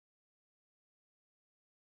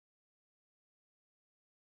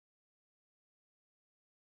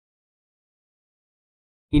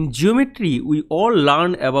In geometry, we all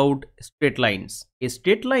learn about straight lines. A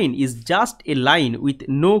straight line is just a line with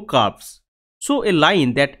no curves. So a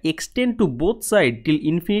line that extends to both sides till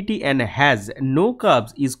infinity and has no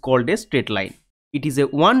curves is called a straight line. It is a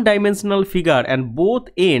one-dimensional figure and both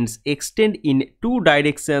ends extend in two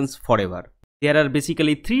directions forever. There are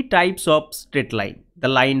basically three types of straight line. The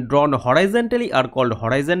line drawn horizontally are called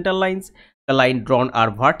horizontal lines. The line drawn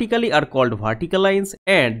vertically are called vertical lines,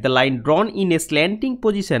 and the line drawn in a slanting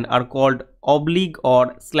position are called oblique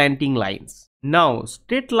or slanting lines. Now,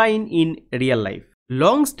 straight line in real life.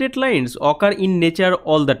 Long straight lines occur in nature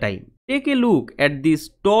all the time. Take a look at this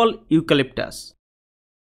tall eucalyptus.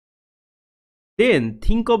 Then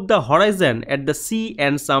think of the horizon at the sea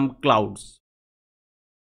and some clouds.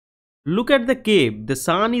 Look at the cave. The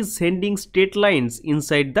sun is sending straight lines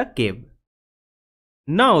inside the cave.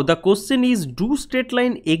 Now the question is, do straight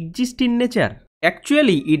lines exist in nature?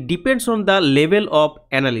 Actually, it depends on the level of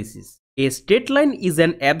analysis. A straight line is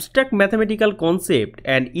an abstract mathematical concept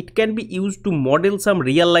and it can be used to model some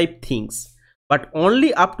real life things, but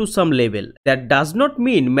only up to some level. That does not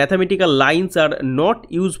mean mathematical lines are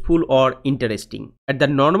not useful or interesting. At the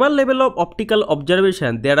normal level of optical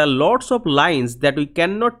observation, there are lots of lines that we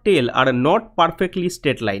cannot tell are not perfectly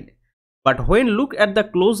straight lined. But when look at the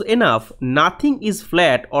close enough, nothing is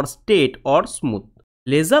flat or straight or smooth.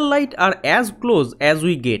 Laser light are as close as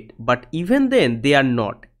we get, but even then they are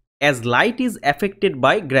not, as light is affected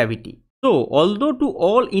by gravity. So, although to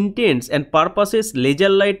all intents and purposes laser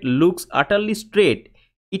light looks utterly straight,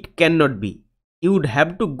 it cannot be. You would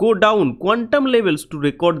have to go down quantum levels to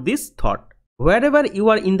record this thought. Wherever you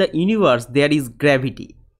are in the universe, there is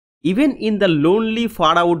gravity, even in the lonely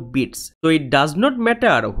far out bits. So it does not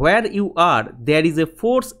matter where you are, there is a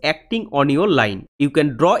force acting on your line. You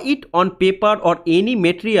can draw it on paper or any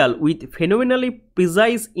material with phenomenally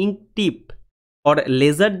precise ink tip or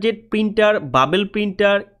laser jet printer, bubble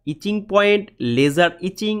printer, etching point, laser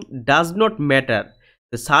etching, does not matter.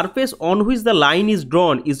 The surface on which the line is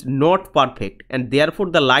drawn is not perfect and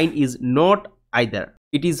therefore the line is not either.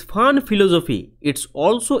 It is fun philosophy. It's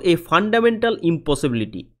also a fundamental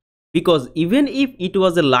impossibility. Because even if it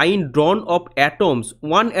was a line drawn of atoms,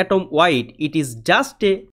 one atom wide, it is just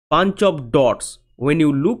a bunch of dots. When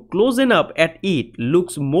you look close enough at it,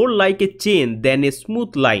 looks more like a chain than a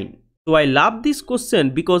smooth line. So I love this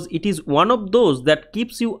question because it is one of those that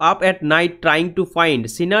keeps you up at night trying to find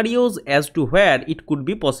scenarios as to where it could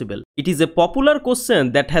be possible. It is a popular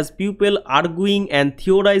question that has people arguing and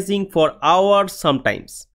theorizing for hours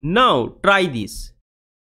sometimes. Now try this.